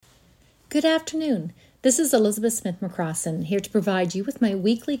Good afternoon. This is Elizabeth Smith-McCrossin, here to provide you with my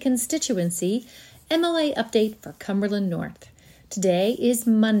weekly constituency MLA update for Cumberland North. Today is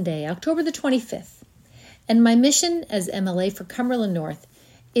Monday, October the 25th, and my mission as MLA for Cumberland North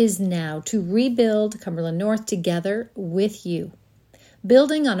is now to rebuild Cumberland North together with you,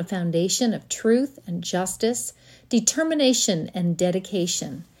 building on a foundation of truth and justice, determination and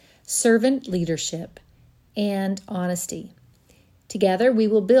dedication, servant leadership, and honesty. Together, we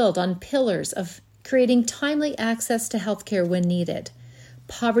will build on pillars of creating timely access to healthcare when needed,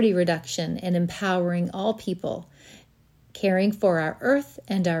 poverty reduction and empowering all people, caring for our earth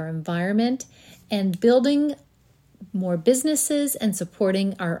and our environment, and building more businesses and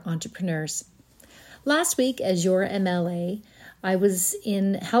supporting our entrepreneurs. Last week, as your MLA, I was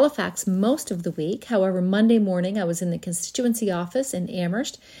in Halifax most of the week. However, Monday morning, I was in the constituency office in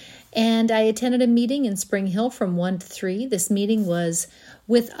Amherst, and I attended a meeting in Spring Hill from 1 to 3. This meeting was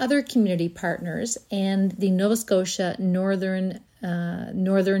with other community partners and the Nova Scotia Northern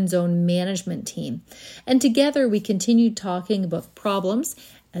Zone Management Team. And together we continued talking about problems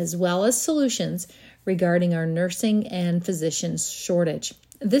as well as solutions regarding our nursing and physician shortage.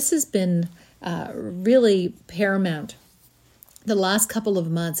 This has been really paramount the last couple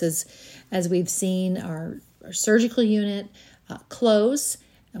of months as we've seen our surgical unit close.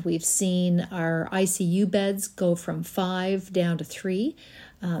 We've seen our ICU beds go from 5 down to 3.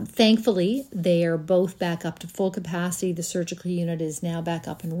 Thankfully, they are both back up to full capacity. The surgical unit is now back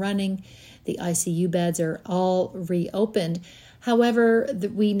up and running. The ICU beds are all reopened. However,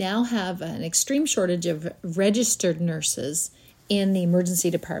 we now have an extreme shortage of registered nurses in the emergency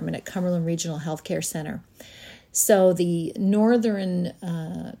department at Cumberland Regional Healthcare Centre. So the Northern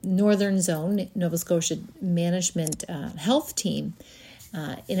Zone, Nova Scotia Management Health Team,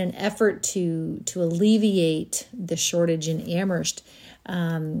 in an effort to alleviate the shortage in Amherst,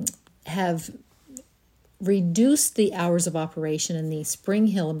 have reduced the hours of operation in the Spring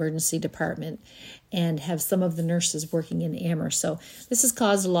Hill Emergency Department and have some of the nurses working in Amherst. So this has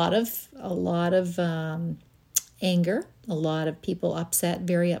caused a lot of anger, a lot of people upset,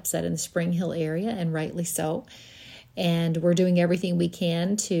 very upset in the Spring Hill area, and rightly so. And we're doing everything we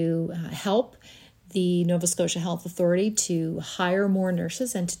can to help the Nova Scotia Health Authority to hire more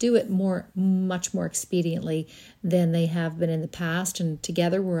nurses and to do it much more expediently than they have been in the past. And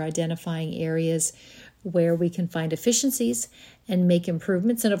together we're identifying areas where we can find efficiencies and make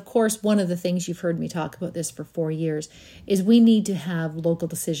improvements. And of course, one of the things you've heard me talk about this for 4 years is we need to have local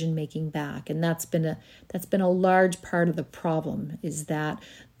decision making back. And that's been a large part of the problem, is that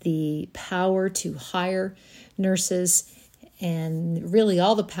the power to hire nurses and really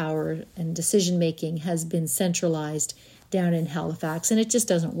all the power and decision-making has been centralized down in Halifax, and it just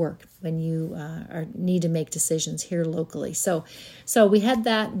doesn't work when you need to make decisions here locally. So we had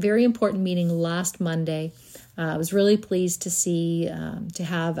that very important meeting last Monday. I was really pleased to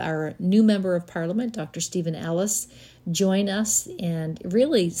have our new member of Parliament, Dr. Stephen Ellis, join us. And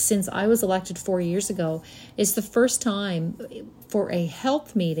really, since I was elected 4 years ago, it's the first time for a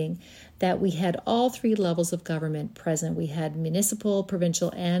health meeting that we had all 3 levels of government present. We had municipal,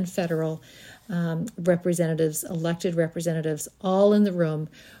 provincial, and federal representatives, elected representatives, all in the room,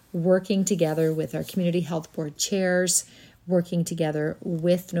 working together with our Community Health Board chairs, working together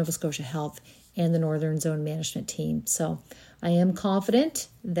with Nova Scotia Health and the Northern Zone Management Team. So I am confident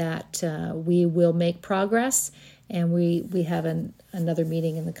that we will make progress, and we have another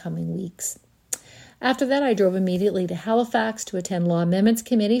meeting in the coming weeks. After that, I drove immediately to Halifax to attend Law Amendments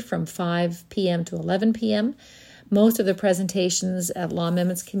Committee from 5 p.m. to 11 p.m. Most of the presentations at Law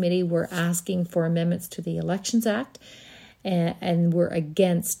Amendments Committee were asking for amendments to the Elections Act and were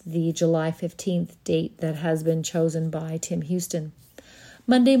against the July 15th date that has been chosen by Tim Houston.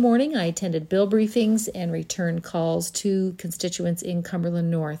 Monday morning, I attended bill briefings and returned calls to constituents in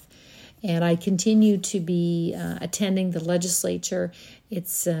Cumberland North. And I continue to be attending the legislature.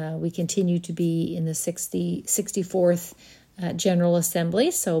 We continue to be in the 64th General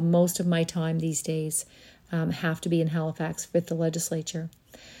Assembly, so most of my time these days have to be in Halifax with the legislature.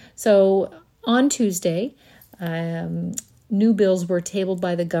 So on Tuesday, new bills were tabled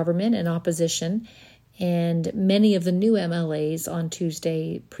by the government and opposition, and many of the new MLAs on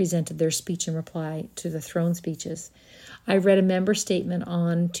Tuesday presented their speech in reply to the throne speeches. I read a member statement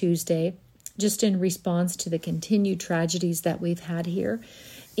on Tuesday just in response to the continued tragedies that we've had here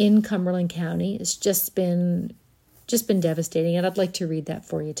in Cumberland County. It's just been devastating, and I'd like to read that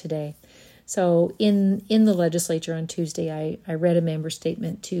for you today. So in the legislature on Tuesday, I read a member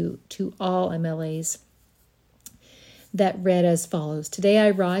statement to all MLAs that read as follows. Today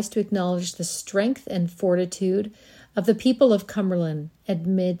I rise to acknowledge the strength and fortitude of the people of Cumberland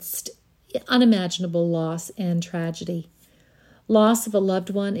amidst unimaginable loss and tragedy. Loss of a loved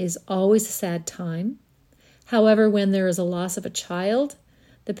one is always a sad time. However, when there is a loss of a child,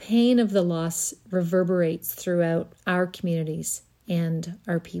 the pain of the loss reverberates throughout our communities and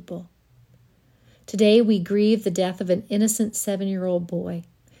our people. Today, we grieve the death of an innocent 7-year-old boy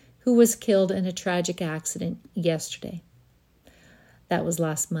who was killed in a tragic accident yesterday. That was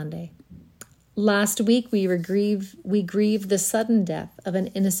last Monday. Last week, we grieved the sudden death of an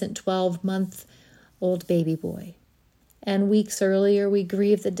innocent 12-month-old baby boy. And weeks earlier, we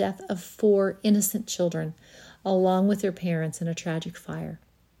grieved the death of 4 innocent children, along with their parents in a tragic fire.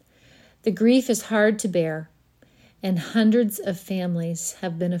 The grief is hard to bear, and hundreds of families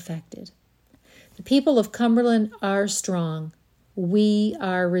have been affected. The people of Cumberland are strong. We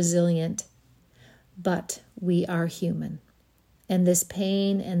are resilient, but we are human. And this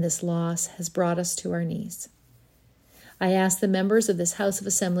pain and this loss has brought us to our knees. I ask the members of this House of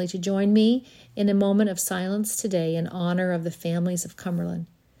Assembly to join me in a moment of silence today in honor of the families of Cumberland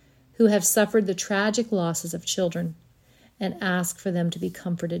who have suffered the tragic losses of children, and ask for them to be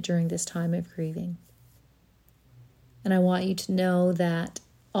comforted during this time of grieving. And I want you to know that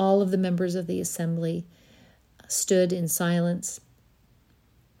all of the members of the Assembly stood in silence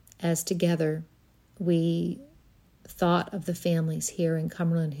as together we thought of the families here in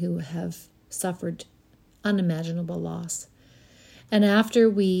Cumberland who have suffered unimaginable loss. And after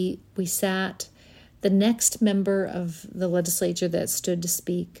we sat, the next member of the legislature that stood to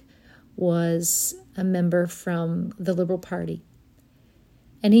speak was a member from the Liberal Party.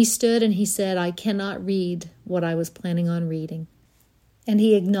 And he stood and he said, "I cannot read what I was planning on reading." And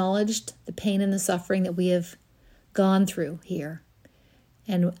he acknowledged the pain and the suffering that we have gone through here.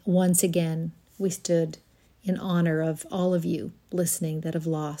 And once again, we stood in honor of all of you listening that have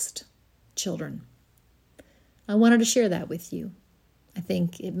lost children. I wanted to share that with you. I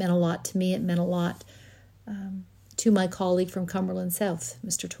think it meant a lot to me. It meant a lot to my colleague from Cumberland South,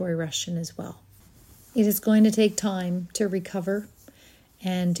 Mr. Tory Rushton, as well. It is going to take time to recover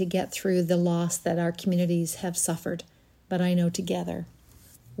and to get through the loss that our communities have suffered. But I know together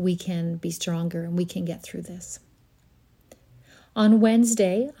we can be stronger and we can get through this. On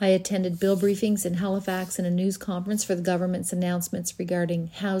Wednesday, I attended bill briefings in Halifax and a news conference for the government's announcements regarding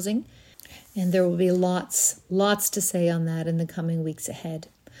housing, and there will be lots to say on that in the coming weeks ahead.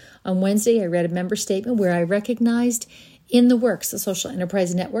 On Wednesday, I read a member statement where I recognized In the Works, the Social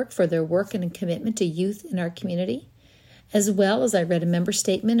Enterprise Network, for their work and commitment to youth in our community, as well as I read a member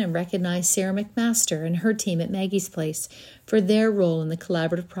statement and recognized Sarah McMaster and her team at Maggie's Place for their role in the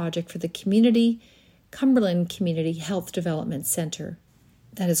collaborative project for the Cumberland Community Health Development Center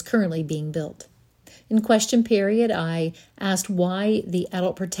that is currently being built. In question period, I asked why the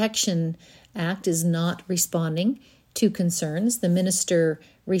Adult Protection Act is not responding to concerns. The minister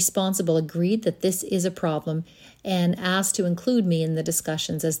responsible agreed that this is a problem and asked to include me in the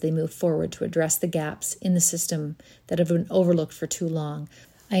discussions as they move forward to address the gaps in the system that have been overlooked for too long.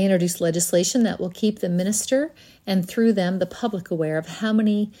 I introduced legislation that will keep the minister and through them the public aware of how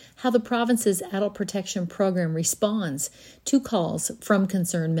the province's adult protection program responds to calls from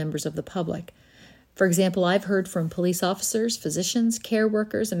concerned members of the public. For example, I've heard from police officers, physicians, care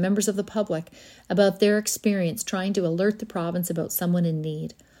workers, and members of the public about their experience trying to alert the province about someone in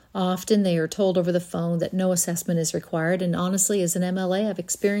need. Often they are told over the phone that no assessment is required, and honestly, as an MLA, I've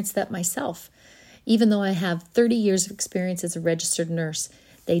experienced that myself. Even though I have 30 years of experience as a registered nurse,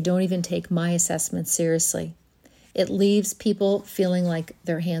 they don't even take my assessment seriously. It leaves people feeling like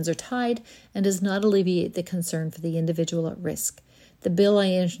their hands are tied and does not alleviate the concern for the individual at risk. The bill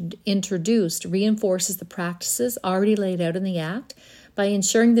I introduced reinforces the practices already laid out in the Act by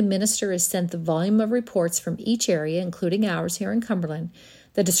ensuring the minister is sent the volume of reports from each area, including ours here in Cumberland,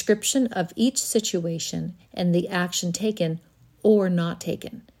 the description of each situation, and the action taken or not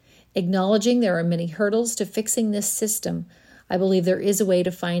taken. Acknowledging there are many hurdles to fixing this system, I believe there is a way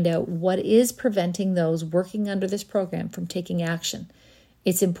to find out what is preventing those working under this program from taking action.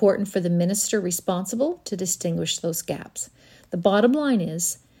 It's important for the minister responsible to distinguish those gaps. The bottom line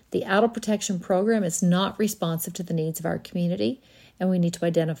is the adult protection program is not responsive to the needs of our community, and we need to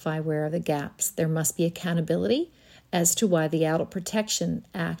identify where are the gaps. There must be accountability as to why the Adult Protection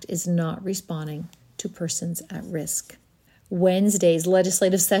Act is not responding to persons at risk. Wednesday's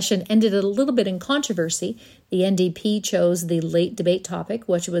legislative session ended a little bit in controversy. The NDP chose the late debate topic,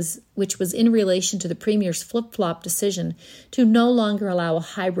 which was in relation to the Premier's flip-flop decision to no longer allow a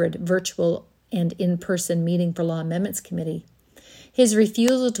hybrid virtual and in-person meeting for Law Amendments Committee. His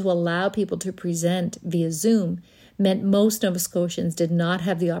refusal to allow people to present via Zoom meant most Nova Scotians did not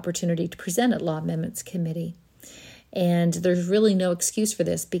have the opportunity to present at Law Amendments Committee. And there's really no excuse for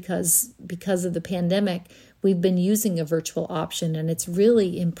this because of the pandemic. We've been using a virtual option, and it's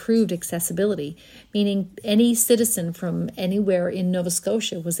really improved accessibility, meaning any citizen from anywhere in Nova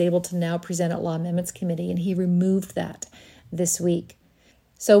Scotia was able to now present at Law Amendments Committee, and he removed that this week.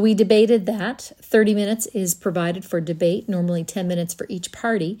 So we debated that. 30 minutes is provided for debate, normally 10 minutes for each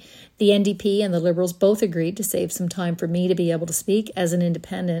party. The NDP and the Liberals both agreed to save some time for me to be able to speak as an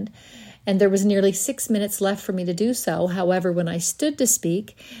independent. And there was nearly 6 minutes left for me to do so. However, when I stood to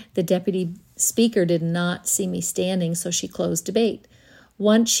speak, the deputy speaker did not see me standing, so she closed debate.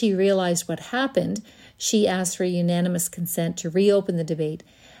 Once she realized what happened, she asked for unanimous consent to reopen the debate.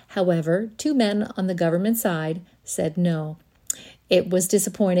 However, 2 men on the government side said no. It was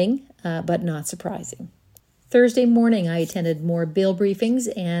disappointing, but not surprising. Thursday morning, I attended more bill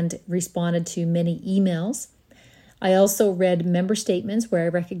briefings and responded to many emails. I also read member statements where I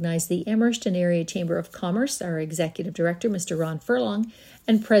recognized the Emerson Area Chamber of Commerce, our Executive Director, Mr. Ron Furlong,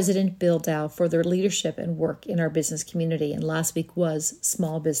 and President Bill Dow for their leadership and work in our business community. And last week was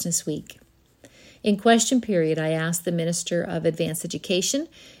Small Business Week. In question period, I asked the Minister of Advanced Education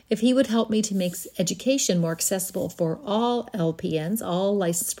if he would help me to make education more accessible for all LPNs, all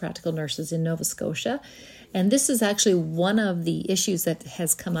licensed practical nurses in Nova Scotia. And this is actually one of the issues that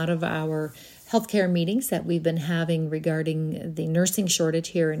has come out of our healthcare meetings that we've been having regarding the nursing shortage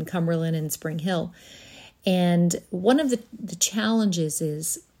here in Cumberland and Spring Hill. And one of the challenges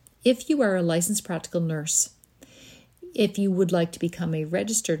is if you are a licensed practical nurse, if you would like to become a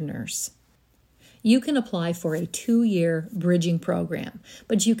registered nurse, you can apply for a 2-year bridging program,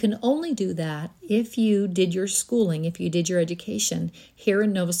 but you can only do that if you did your schooling, if you did your education here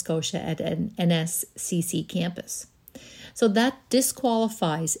in Nova Scotia at an NSCC campus. So that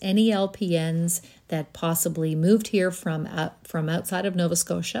disqualifies any LPNs that possibly moved here from outside of Nova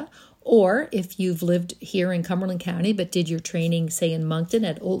Scotia, or if you've lived here in Cumberland County but did your training, say, in Moncton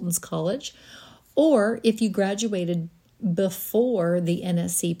at Oltons College, or if you graduated before the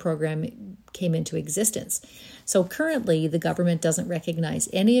NSC program came into existence. So currently, the government doesn't recognize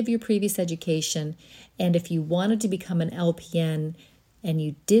any of your previous education, and if you wanted to become an LPN and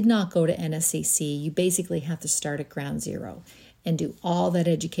you did not go to NSCC, you basically have to start at ground zero and do all that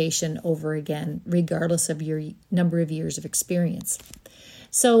education over again, regardless of your number of years of experience.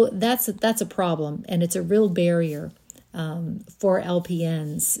 So that's a problem, and it's a real barrier for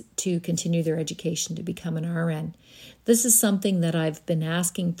LPNs to continue their education to become an RN. This is something that I've been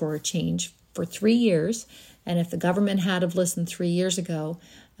asking for a change for 3 years, and if the government had have listened 3 years ago,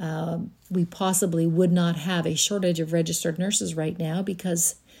 we possibly would not have a shortage of registered nurses right now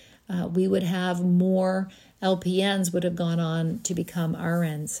because we would have more LPNs would have gone on to become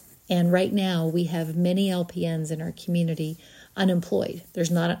RNs. And right now we have many LPNs in our community unemployed.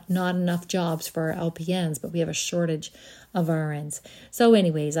 There's not enough jobs for our LPNs, but we have a shortage of RNs. So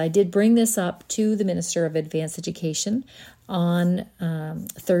anyways, I did bring this up to the Minister of Advanced Education on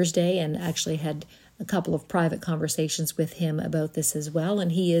Thursday and actually had a couple of private conversations with him about this as well,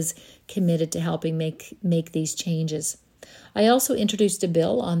 and he is committed to helping make these changes. I also introduced a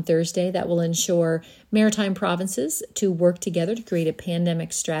bill on Thursday that will ensure maritime provinces to work together to create a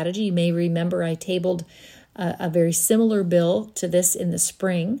pandemic strategy. You may remember I tabled a very similar bill to this in the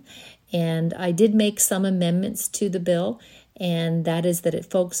spring, and I did make some amendments to the bill, and that is that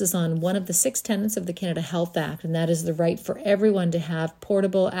it focuses on one of the 6 tenets of the Canada Health Act, and that is the right for everyone to have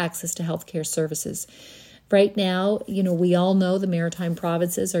portable access to healthcare services. Right now, we all know the maritime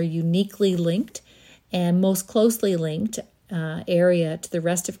provinces are uniquely linked, and most closely linked area to the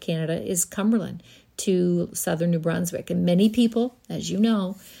rest of Canada is Cumberland to southern New Brunswick. And many people, as you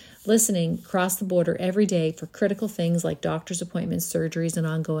know, listening cross the border every day for critical things like doctor's appointments, surgeries, and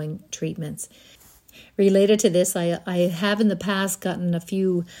ongoing treatments. Related to this, I have in the past gotten a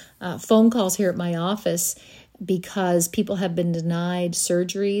few phone calls here at my office because people have been denied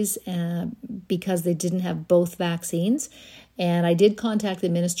surgeries because they didn't have both vaccines. And I did contact the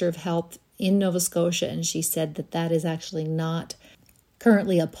Minister of Health in Nova Scotia, and she said that is actually not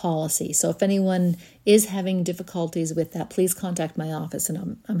currently a policy. So if anyone is having difficulties with that, please contact my office,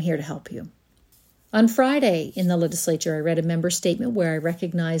 and I'm here to help you. On Friday in the legislature, I read a member statement where I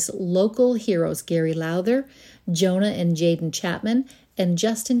recognized local heroes Gary Lowther, Jonah and Jaden Chapman, and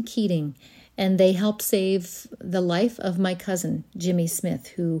Justin Keating, and they helped save the life of my cousin, Jimmy Smith,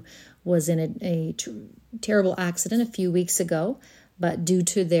 who was in a terrible accident a few weeks ago, but due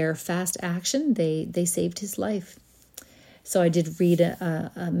to their fast action, they saved his life. So I did read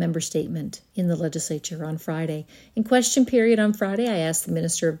a member statement in the legislature on Friday. In question period on Friday, I asked the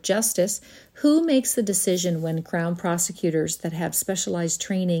Minister of Justice, who makes the decision when Crown prosecutors that have specialized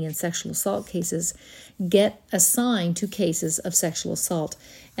training in sexual assault cases get assigned to cases of sexual assault?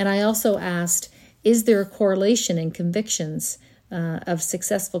 And I also asked, is there a correlation in convictions of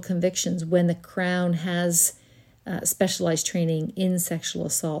successful convictions when the Crown has specialized training in sexual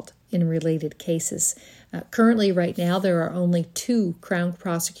assault in related cases? Currently, right now, there are only 2 Crown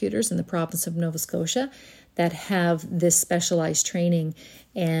prosecutors in the province of Nova Scotia that have this specialized training,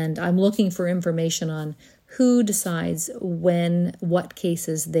 and I'm looking for information on who decides what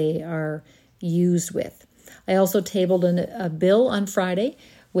cases they are used with. I also tabled a bill on Friday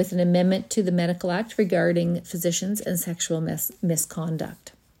with an amendment to the Medical Act regarding physicians and sexual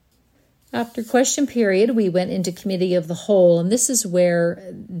misconduct. After question period, we went into Committee of the Whole, and this is where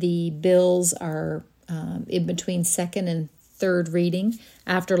the bills are in between second and third reading.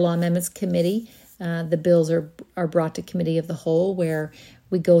 After Law Amendments Committee, the bills are brought to Committee of the Whole, where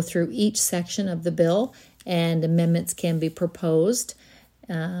we go through each section of the bill and amendments can be proposed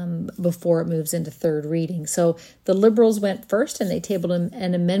before it moves into third reading. So the Liberals went first and they tabled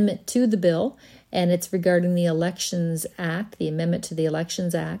an amendment to the bill, and it's regarding the Elections Act, the amendment to the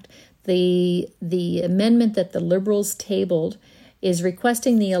Elections Act. The amendment that the Liberals tabled is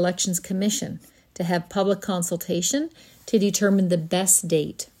requesting the Elections Commission to have public consultation to determine the best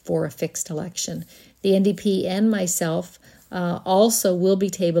date for a fixed election. The NDP and myself also will be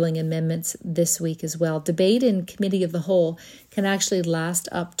tabling amendments this week as well. Debate in Committee of the Whole can actually last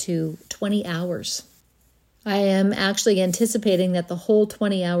up to 20 hours. I am actually anticipating that the whole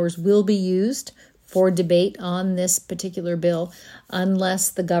 20 hours will be used for debate on this particular bill unless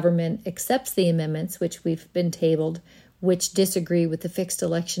the government accepts the amendments, which we've been tabled, which disagree with the fixed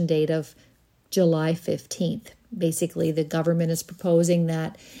election date of July 15th. Basically, the government is proposing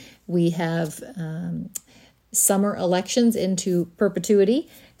that we have summer elections into perpetuity,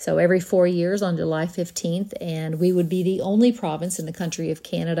 so every 4 years on July 15th, and we would be the only province in the country of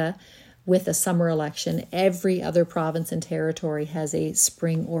Canada with a summer election. Every other province and territory has a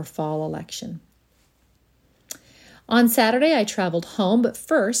spring or fall election. On Saturday, I traveled home, but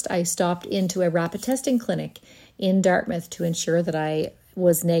first I stopped into a rapid testing clinic in Dartmouth to ensure that I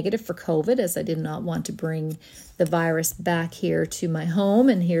was negative for COVID, as I did not want to bring the virus back here to my home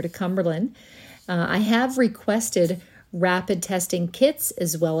and here to Cumberland. I have requested rapid testing kits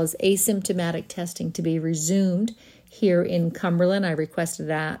as well as asymptomatic testing to be resumed here in Cumberland. I requested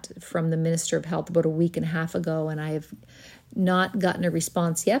that from the Minister of Health about a week and a half ago, and I have not gotten a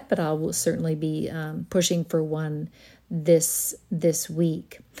response yet, but I will certainly be pushing for one this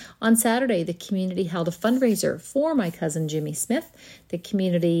week. On Saturday, the community held a fundraiser for my cousin Jimmy Smith. The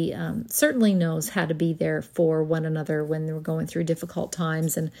community certainly knows how to be there for one another when they were going through difficult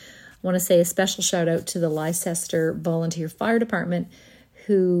times, and I want to say a special shout out to the Leicester Volunteer Fire Department,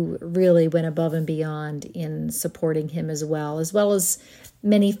 who really went above and beyond in supporting him as well as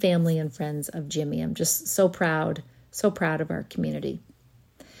many family and friends of Jimmy. I'm just so proud of our community.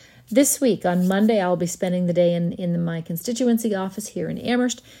 This week, on Monday, I'll be spending the day in my constituency office here in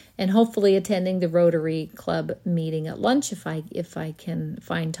Amherst and hopefully attending the Rotary Club meeting at lunch if I can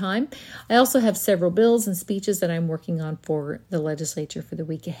find time. I also have several bills and speeches that I'm working on for the legislature for the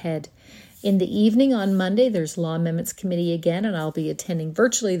week ahead. In the evening on Monday, there's Law Amendments Committee again, and I'll be attending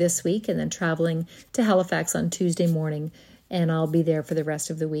virtually this week and then traveling to Halifax on Tuesday morning, and I'll be there for the rest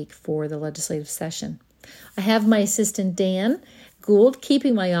of the week for the legislative session. I have my assistant, Dan Gould,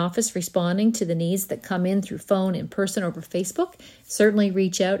 keeping my office responding to the needs that come in through phone, in person, or over Facebook. Certainly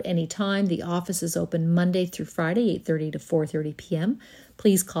reach out anytime. The office is open Monday through Friday, 8:30 to 4:30 p.m.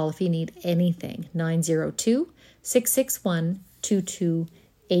 Please call if you need anything,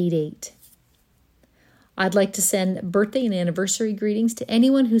 902-661-2288. I'd like to send birthday and anniversary greetings to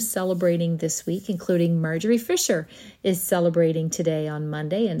anyone who's celebrating this week, including Marjorie Fisher is celebrating today on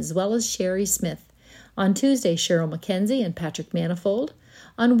Monday, and as well as Sherry Smith. On Tuesday, Cheryl McKenzie and Patrick Manifold.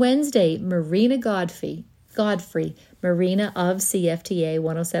 On Wednesday, Marina Godfrey, Marina of CFTA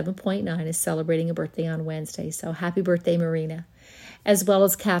 107.9 is celebrating a birthday on Wednesday. So happy birthday, Marina. As well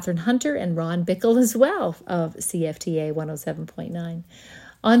as Catherine Hunter and Ron Bickle as well of CFTA 107.9.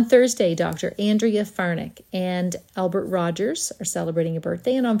 On Thursday, Dr. Andrea Farnick and Albert Rogers are celebrating a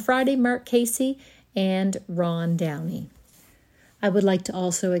birthday. And on Friday, Mark Casey and Ron Downey. I would like to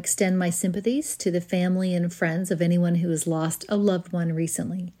also extend my sympathies to the family and friends of anyone who has lost a loved one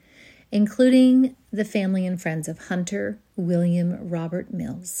recently, including the family and friends of Hunter William Robert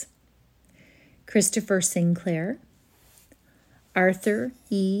Mills, Christopher Sinclair, Arthur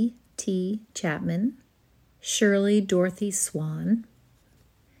E. T. Chapman, Shirley Dorothy Swan,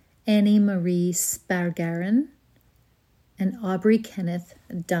 Annie Marie Spargarin, and Aubrey Kenneth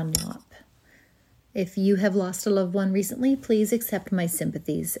Dunlop. If you have lost a loved one recently, please accept my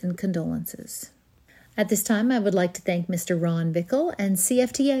sympathies and condolences. At this time, I would like to thank Mr. Ron Bickle and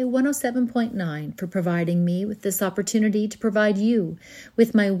CFTA 107.9 for providing me with this opportunity to provide you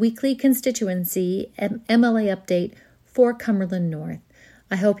with my weekly constituency MLA update for Cumberland North.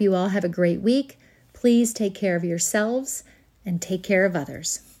 I hope you all have a great week. Please take care of yourselves and take care of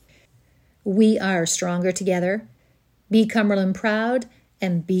others. We are stronger together. Be Cumberland proud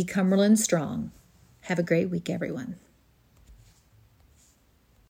and be Cumberland strong. Have a great week, everyone.